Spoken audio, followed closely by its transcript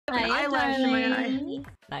An eyelash in my eye.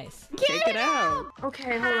 Nice. Take it out.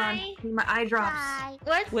 Okay, hold on. My eye drops.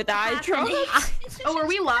 What's With eye happening? drops? Oh, are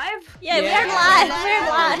we live? Yeah, Yeah. we're live. We're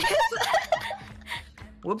live.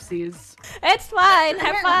 Whoopsies. It's fine.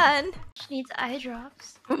 Have fun. She needs eye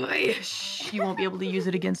drops. Shh, you won't be able to use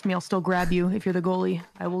it against me. I'll still grab you if you're the goalie.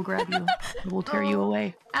 I will grab you. I will tear you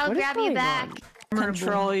away. I'll What is grab you going back. on?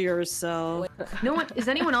 Control yourself. No one. Is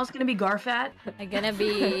anyone else gonna be Garfat? I'm gonna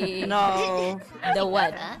be No. the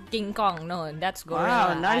what? King Kong. No, that's gorilla.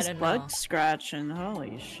 Wow, nice I don't butt know. scratching.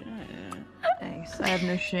 Holy shit. Thanks. I have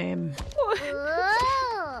no shame.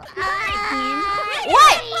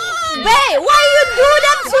 What? Bae, why you do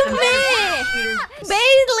that to me?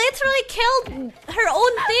 Bae literally killed her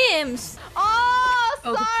own teams. Oh,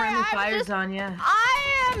 Oh, the sorry. friendly fire's on, yeah.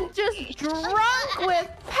 I am just drunk with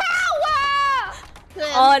power.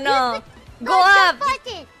 Oh no. Go up.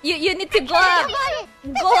 You need to go up.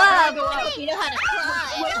 Go up. You know how to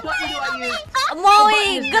climb. What button do I use?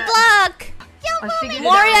 Moi, good luck. I figured it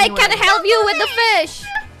Mori, out I anyway. can help you with the fish.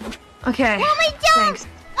 Okay. Thanks.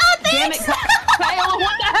 Oh, Damn it, Kaela,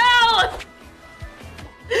 what the hell?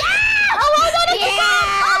 Oh, hold on a second.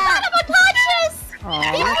 Oh, God, I'm unconscious. Oh,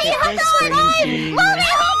 look at this green Mommy,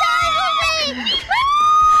 hold on,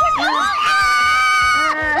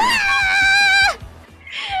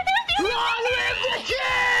 Long live the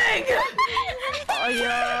king! Oh,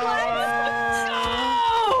 yeah.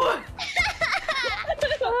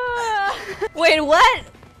 Wait, what?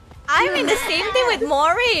 I'm in the same team with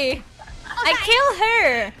Mori. I kill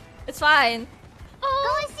her. It's fine. Go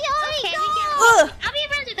and see Ori, go. Ugh. I'll be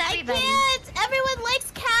friends with everybody. I can't. Everyone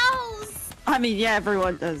likes cows. I mean, yeah,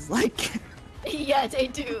 everyone does. Like. Yeah, they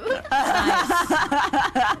do.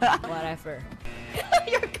 Whatever.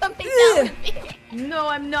 You're coming down with me. No,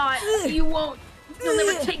 I'm not. You won't. You'll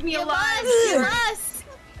never take me You alive. must. You must.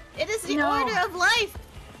 It is the No. order of life.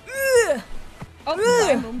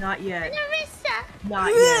 Not yet. Narissa.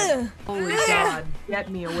 Not yet. Holy God. Get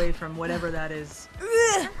me away from whatever that is.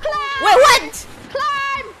 Wait, what?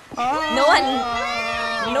 Oh.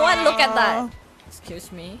 No one look at that.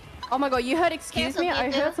 Excuse me. Oh my god, you heard excuse me? I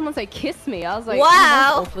heard someone say kiss me. I was like,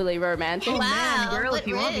 Wow. awfully romantic. Wow. Girl, if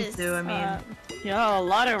you want me Riz. to, I mean. Yo, a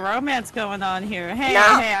lot of romance going on here. Hey, No.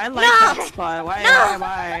 hey, I like No. that spot.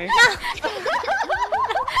 Why?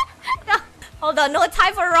 Hold on, no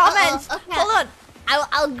time for romance. okay. Hold on.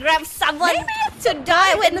 I'll grab someone to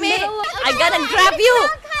die with me. Oh, I gotta grab you.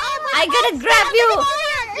 I gotta grab you.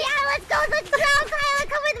 Yeah, let's go, Kyla,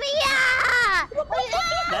 come with me, yeah!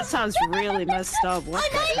 That sounds really messed up. What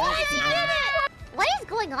the heck, man? What is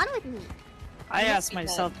going on with me? I ask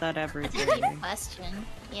myself that every day. Question.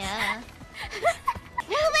 Yeah.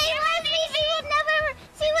 Well, they left me. She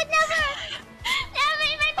would never.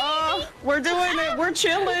 Oh, we're doing it. We're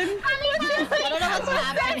chilling. I don't know what's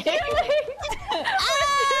happening.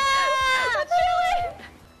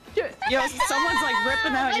 Yo, someone's like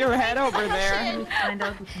ripping out your head over there. Find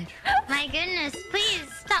out the control. My goodness, please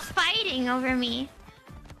stop fighting over me.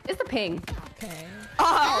 It's the ping. Okay.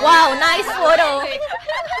 Oh, Wow, nice photo.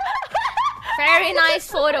 Very nice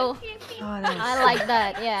photo. Oh, that I like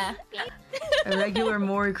that. Yeah. was a regular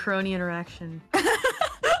Mori crony interaction.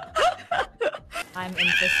 I'm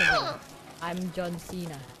invisible. I'm John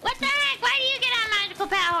Cena. What the heck? Why do you get on magical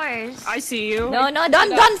powers? I see you. No,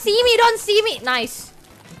 don't see me. Don't see me. Nice.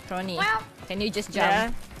 Crony. Well, Can you just Yeah.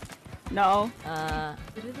 jump? No.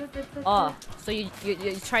 Oh, so you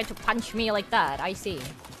try to punch me like that? I see.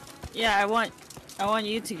 Yeah, I want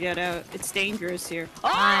you to get out. It's dangerous here.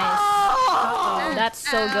 Nice. Oh! That's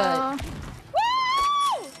so good.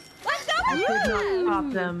 I could not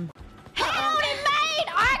stop them. Howdy, mate!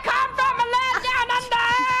 I come from a land down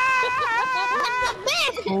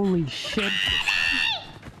under! Holy shit.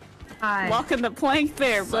 Hi. Welcome to Plank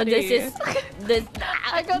Fair, So buddy. this is this.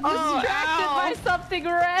 I got distracted ow. by something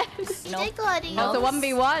red. Nope. Oh, the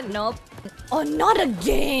 1v1. Nope. Oh, not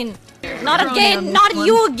again. Not Crony on again. this Not one.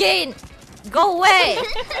 you again. Go away.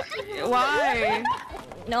 Why?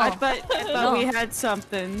 No. I thought No. we had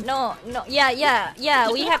something. No. Yeah.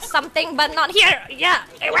 We have something, but not here. Yeah.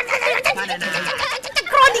 Crony,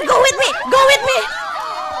 go with me. Go with me.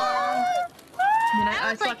 I mean,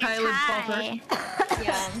 I saw Kyla fall first.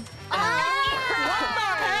 Yeah.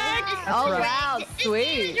 That's Oh rough. wow,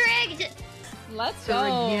 sweet. rigged. Let's So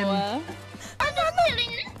rigged go.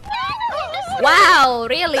 Wow.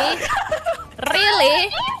 Really?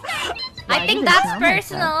 Really? I Why think did it that's sound like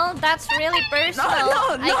personal. That's really personal.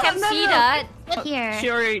 no, I can no, see no. that. Here.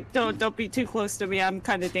 Shuri, don't be too close to me. I'm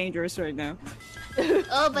kind of dangerous right now.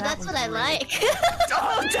 Oh, but that's what I like.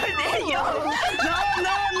 Oh,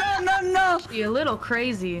 no! You're a little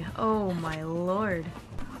crazy. Oh my lord.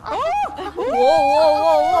 Whoa,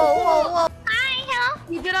 whoa. Hi,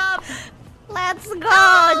 H.E.L.P. Keep it up. Let's go,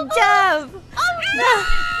 jump.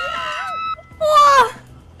 Whoa.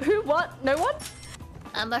 Who? What? No one?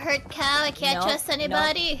 I'm a hurt cow. I can't No, trust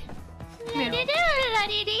anybody.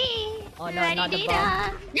 Oh no, not the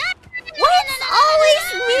bomb. Why it's always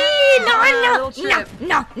me?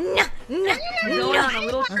 No. Going on a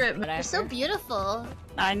little trip. You're so beautiful.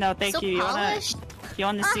 I know. Thank So you. polished. You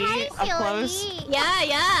wanna see up close?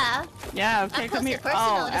 Yeah. Yeah. Okay. Up Come close here. and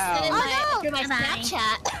personal. Just send it Ow. through my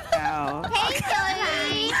Snapchat. Ow. Hey,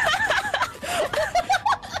 Chloe.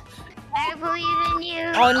 I believe in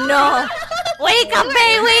you. Oh no! Wake up,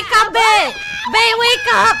 Bay! Wake up, Bay! Bay, wake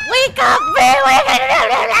up! Wake up, Bay! Wake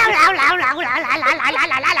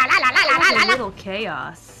A little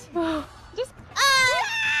chaos. Oh.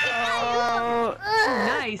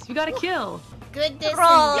 Nice. You got a kill. Goodness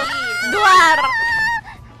Roll. indeed. Duar!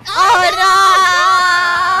 Oh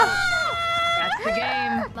That's the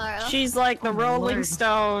game. Tomorrow. She's like the Rolling Lord.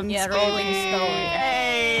 Stones. Yeah, Rolling Stone.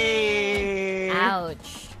 Hey. no!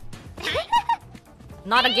 Ouch.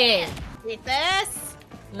 Not again. With this.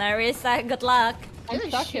 Larissa, good luck. I'm Ooh,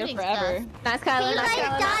 stuck here shooting forever. Nice, Can Kaela. you Nice, guys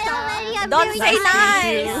Kaela. die already? I'm Don't really say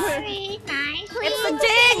sorry. nice. Nice. It's a Can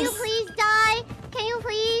jinx. you please die? Can you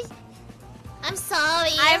please? I'm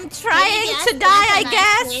sorry. I'm trying Maybe to ask die, them I for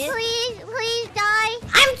guess. nice, please die.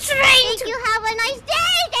 I'm trying Thank you. Have a nice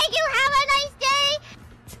day. Thank you. Have a nice day.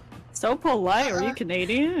 So polite. Are you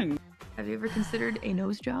Canadian? Have you ever considered a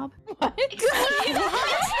nose job? What?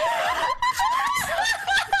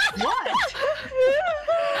 What?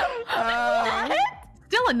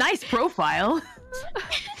 Still a nice profile.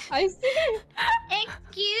 I see.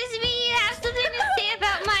 Excuse me. You have something to say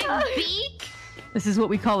about my beak? This is what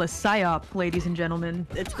we call a psyop, ladies and gentlemen.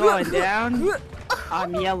 It's going down.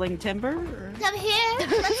 I'm yelling timber. Come here.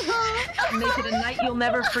 Let's go. Make it a night you'll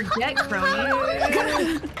never forget, crony.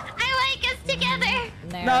 I like us together.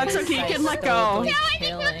 No, it's okay, you can let go. No, I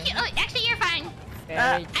think we're cute. Oh, actually, you're fine.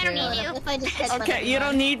 I don't need you. If I just said Okay, you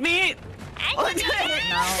don't need me. Now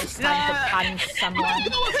it's time to punch someone.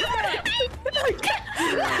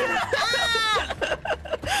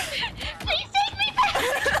 Please take me back.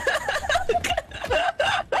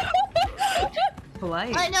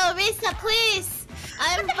 Polite. Oh no, Risa, please.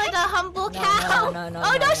 I'm like a humble cow. No,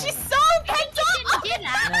 Oh no, she's so pent up. I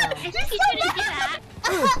think you shouldn't do that.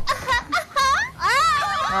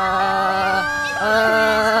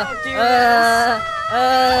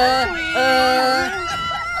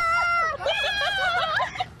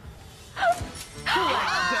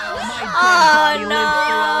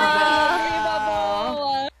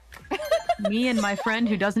 Me and my friend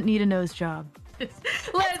who doesn't need a nose job. Let's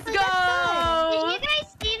Did go! you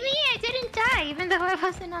guys see me? I didn't die, even though I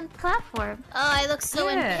wasn't on the platform. Oh, I look so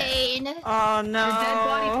in Yeah. pain. Oh no. Your dead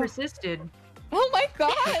body persisted. Oh my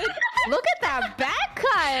god! Look at that back,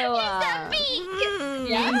 Kaela!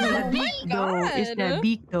 It's that beak though. It's that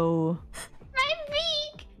beak though. My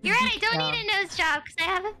beak! You're right, I don't need a nose job because I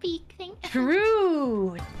have a beak thing.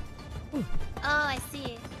 True. Oh, I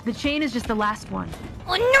see. The chain is just the last one.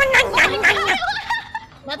 Oh no!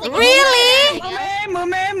 Nothing Really?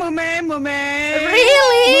 Mume.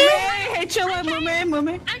 Really? Hey, chill out,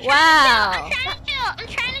 mume. Wow! I'm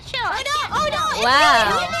trying to chill. Oh no! Wow! I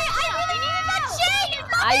really needed that chain!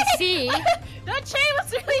 I see. That chain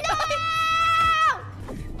was really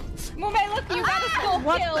nice! Mume, look, you got us both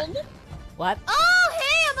killed! What? Oh,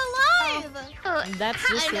 hey, I'm alive! That's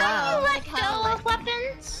just I know, wow. let go of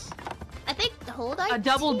weapons. I think hold on. A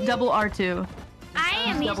double R2. I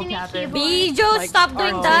am double using a tap it. keyboard. Bijo, Like, stop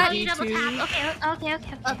doing oh, that! Double tap. Okay.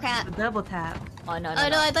 Oh crap. A double tap. Oh no, Oh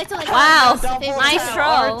no, I'd like to like. Wow, Double nice tap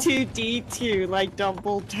throw. R2D2, like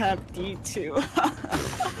double tap D2.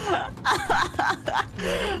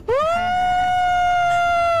 Woo!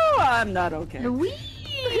 I'm not okay.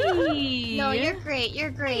 Wee! No, you're great. You're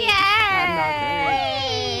great. I'm not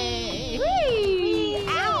Wee!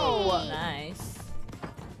 Ow! Nice.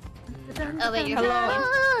 Oh wait, you're Hello.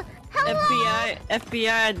 Hello. FBI,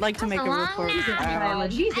 I'd like to make a report. Kaela,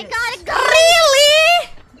 Jesus. I gotta go. Really?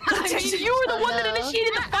 You were the one that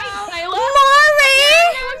initiated the fight, Kaela.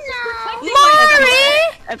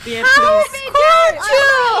 Maury! FBI, How please. could you?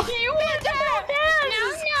 No.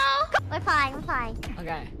 We're fine.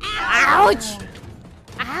 Okay. Ouch!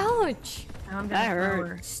 Ouch! I'm That gonna hurt. throw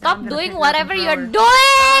her. Stop I'm gonna doing pick her up whatever and you're throw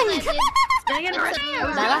her. doing! Dang it,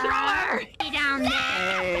 Down there.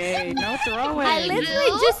 Hey, no throwing. I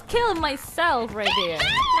literally just killed myself right here.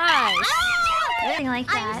 Nice. Something like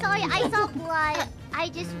that. I'm sorry. I saw blood. I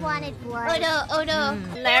just wanted blood. Oh no.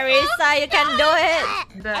 Larissa, you can do it!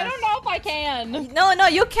 I don't know if I can. No,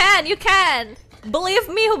 you can. Believe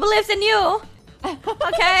me who believes in you.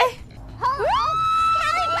 Okay?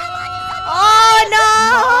 Oh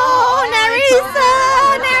no! Nerissa!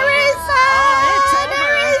 Nerissa!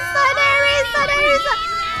 Nerissa!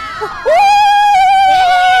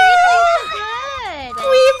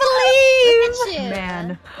 We believe! Man.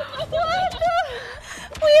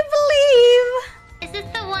 We believe! Is this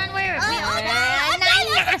the one where we all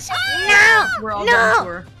No! We're all No! done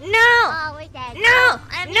for. No! Oh, we're dead. No!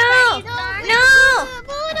 No! No!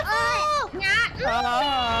 Oh.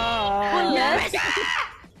 Yes!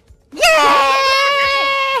 Yay!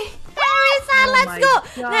 Nerissa, let's my go!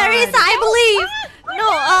 God. Nerissa, I believe! No,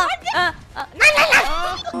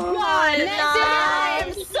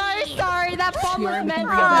 I'm so sorry. That bomb was meant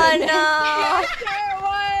for Oh me. no! Sure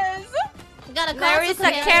was. Gotta call Nerissa,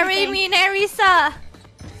 somebody. carry me, Nerissa!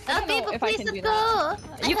 don't know People, if I please can let's do go.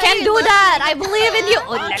 You can do that! I believe in you!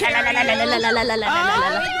 Oh, la, la, la, la, la, la, la, la, la, la, la, la, la.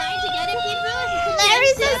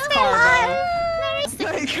 Nerissa, stay alive!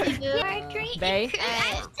 Bae?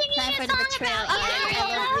 Time for the betrayal.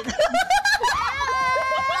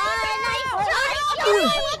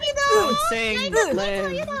 Don't sing,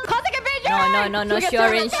 live. No,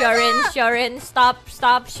 Shorin, stop,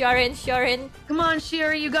 Shorin. Come on,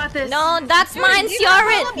 Shira, you got this. No, that's mine,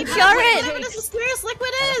 Shorin! Mysterious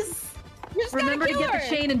liquid is. Remember to get the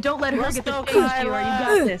chain and don't let her get the go, chain, Shira. You got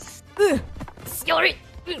Kaela. this.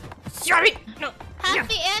 Shorin! No.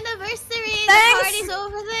 Happy anniversary! Thanks. The party's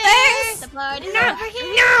over there! Thanks. The party's No, over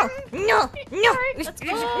here! no. No!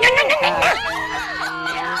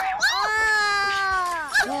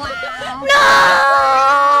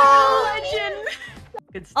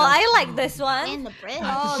 Good stuff. Oh, I like this one. In the bridge.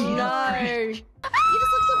 Oh no. You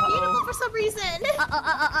just look so beautiful for some reason.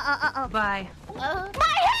 Bye. My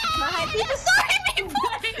head! People, sorry, people!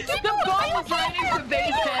 The bomb was right into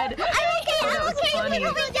Bae's head. I'm okay, Oh, that I'm was okay. funny.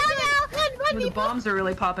 People, run down now! Run, Well, the people! bombs are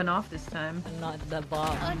really popping off this time. Not the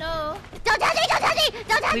bomb. Oh no. Don't touch me! Don't touch me!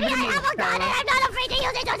 Don't touch Leave me! it to I me, have a gun and Kaela. I'm not afraid to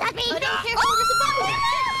use it! Don't touch me! Oh no, careful! There's a bomb!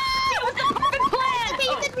 It was a perfect plan! Okay,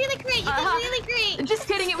 you did really great! You did really great! Just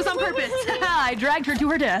kidding, it was on purpose. I dragged her to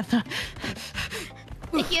her death.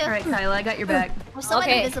 Thank you. Alright, Kaela, I got your back. We're so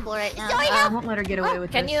Okay. invisible right now. I won't let her get away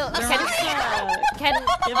with Can this. you, Give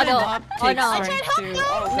oh an no, up oh takes no. strength too.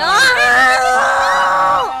 Oh, No!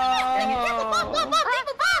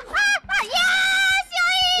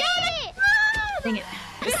 Dang it.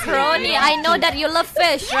 Crony, I know that you love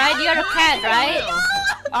fish, right? You're a cat, right?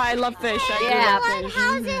 I love fish. I Yeah. do love fish.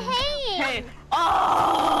 How's it hanging? Hey.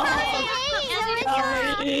 Oh.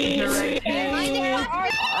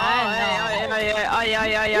 No,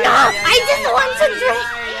 I just want to drink.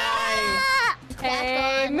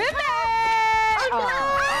 Hey,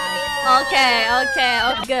 Okay,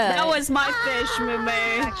 good. That was my fish, Mume.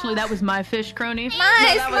 Actually, that was my fish, Crony. Nice,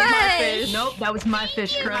 that was my nice. fish. Nope, that was my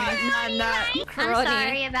fish, Crony. Nah. I'm Crony.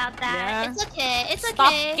 sorry about that. Yeah. It's okay. It's Stop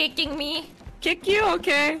okay. kicking me. Kick you,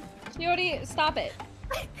 okay? She already stop it.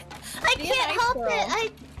 I Be a can't nice help girl.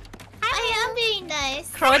 it. I am being nice.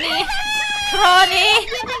 Crony. Crony.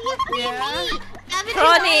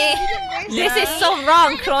 This is so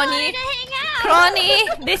wrong, Crony. Crony,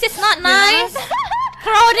 this is not nice.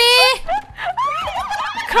 Crony.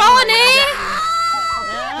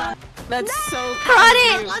 That's so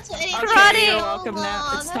Crony. Okay, you're welcome now.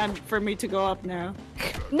 It's time for me to go up now.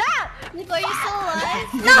 Nico, are you still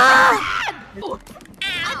alive? No. I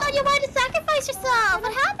thought you wanted to sacrifice yourself.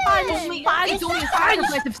 What happened? It's only a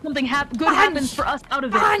sacrifice if something good happens for us out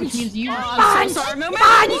of it, which means you. I'm so sorry, Mume.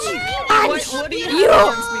 Punch. What do you You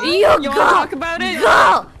want to go. talk about it?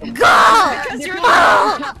 Go. Because you're Go.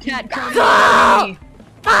 Top cat, Crony. Go.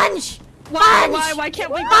 Punch. Why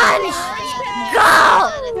can't we Punch.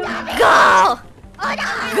 Go.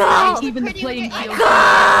 Even the playing field. No.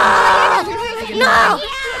 You're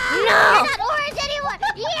not orange anymore.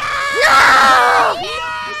 Yeah.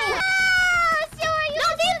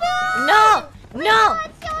 No.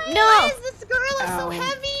 Why is this gorilla so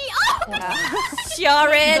heavy? Oh,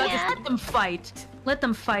 Shorin. Let them fight. Let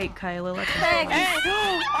them fight, Kaela. Let them fight. Thanks.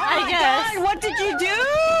 I guess. God, what did you do?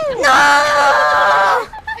 No.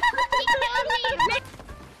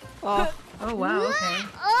 Oh wow. Okay.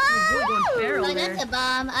 Oh, going feral oh, there. that's a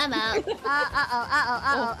bomb. I'm out.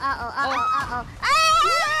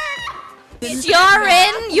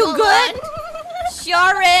 Shorin, you good?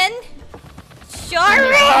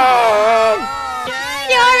 Shorin,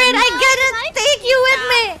 I gotta take you with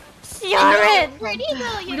me. Shorin, Pretty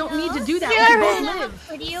though, you We don't know. need to do that. Sure. We both live.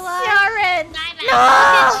 Pretty you are. Shorin.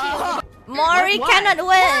 No. Mori Why? cannot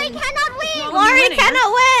win. Cannot win. Wrong with Mori winning?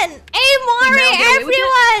 cannot win. Hey, Mori, Now get away with it.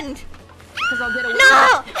 everyone. Because I'll get away.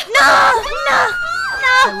 No.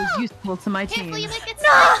 I was useful to my team. Careful, you might get No!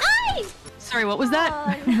 stuck. Sorry, what was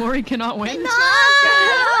that? Mori cannot win. No!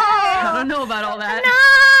 I don't know about all that.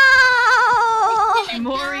 No!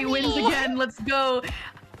 Mori wins again. Let's go.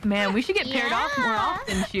 Man, we should get paired off more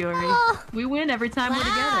often, Shiori. We win every time we're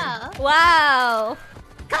together. Wow!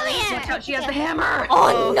 Come here. Watch out, she has the hammer.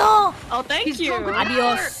 Oh no! Oh, thank He's you. drunk with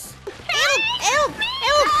Adios! Ew.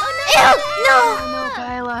 No! No,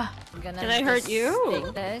 Kaela. Gonna Did I hurt just you?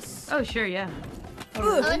 take this. Oh, sure, yeah.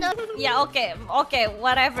 Oh no. Yeah, okay,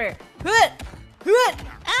 whatever. Oh,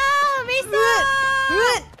 Risa.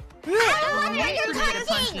 I don't want You're your pretty good at touching.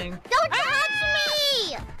 punching. Don't touch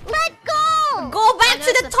me. Let go. Go back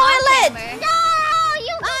to the toilet! No,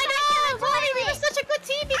 you go back to the toilet. We were such a good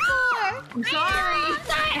team before. I'm sorry.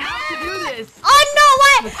 I have to do this. Oh no!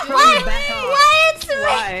 throw you back off. Why it's me?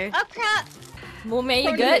 Why? Oh crap. Mume, you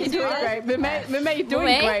You're good? doing great. Mime, you're doing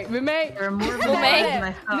Mume? great. Mime. There are more Mume? than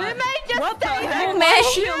I thought. Just What the stay heck? there. Mume?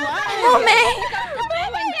 She alive? Mume?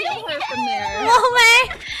 And kill her from there. Mume?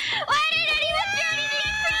 Why did anyone do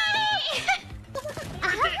anything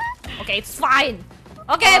for me? Okay, it's fine.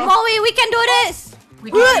 Okay, Moe, we can do this. We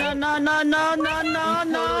No, can no, no, no, no, no,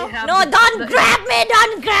 no. No, don't grab me,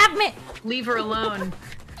 don't grab me. Leave her alone.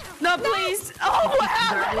 No, please. Oh,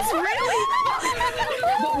 wow. That's really.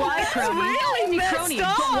 But why, Crony? really messed Crony,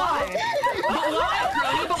 up. but why? But why,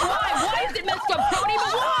 Crony? But why? Why is it messed up, Crony?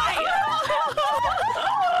 But why?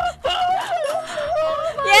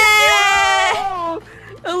 Yeah.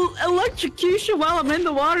 Oh, electrocution while I'm in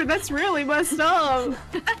the water. That's really messed up.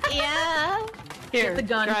 Yeah. Here, Get the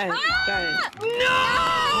gun. Try it. Try it.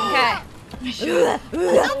 Okay.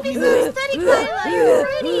 Don't be so steady, Kaela. You're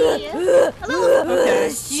ready. Okay.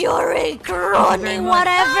 Sorry, Crony,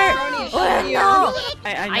 whatever. Oh, no. I know.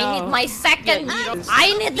 I need my second. Yeah, you don't-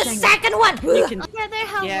 I need the second one. You can. Together,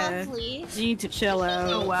 how Yeah. lovely. You need to chill out.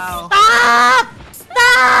 Oh, wow. Stop!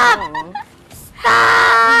 Stop! Oh.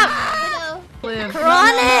 Stop! Oh Live.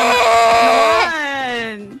 Crony!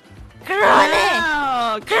 Run! Crony!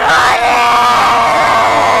 Now! Crony!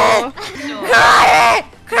 Crony!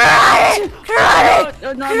 Crony! Crony!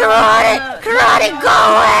 No, no, no, Crony! no, no. Crony, go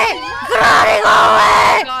away! Crony, go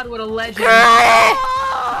away! God, what a legend. Crony!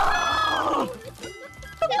 no.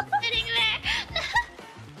 Just sitting there.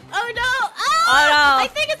 Oh no! Oh! Oh no! I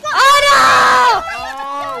think it's not. Oh Oh,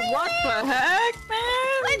 what the heck, It's man?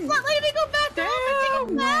 not letting me go back. Take it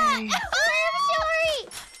back. I'm sorry.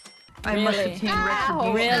 I must Really? obtain no!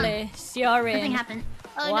 retribution. Really? Shorin. happened.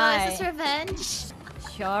 Oh Why? no, is this revenge?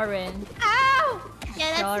 Shorin. Ow! Yeah,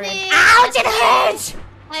 that's Shorin. me. Ouch, it hurts!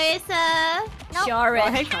 Marissa. Nope. Oh, Shorin.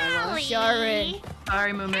 hey, Kaela. Shorin.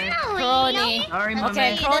 Sorry, Mume. Crony. Sorry, Mume.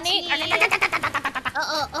 Okay, Crony.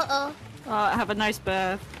 Uh-oh. Have a nice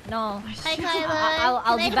bath. No. Hi, Kaela.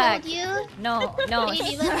 I'll Can be I back. hold you? No, no.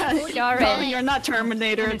 Baby, let me hold you. Shorin. You're not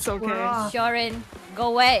Terminator. It's okay. Shorin, go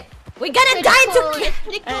away. We gotta die together.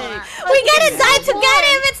 Pretty cool. Hey. We gotta die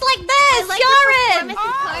together if it's like I this. like Shorin. the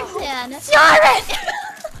performance of Tarzan. Shorin.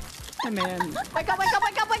 Hey, man. Wake up, wake up,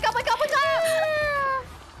 wake up, wake up, wake up, wake up!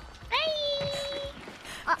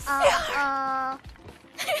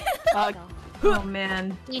 Oh,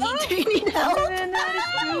 man. You need help. And that is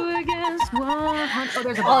 2 against 1. Oh,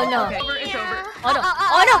 there's a Oh, ball. no. Okay. It's over. Oh no.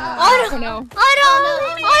 Oh no. Oh Oh no. no. Oh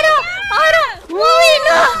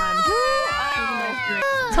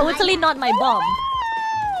no. Totally not my bomb.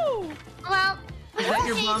 Well, Is that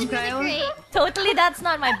your bomb, Kaela? great. Totally that's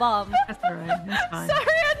not my bomb. That's alright. That's fine. Sorry,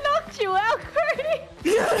 I knocked you out, Courtney.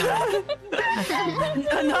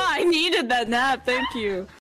 No, I needed that nap. Thank you.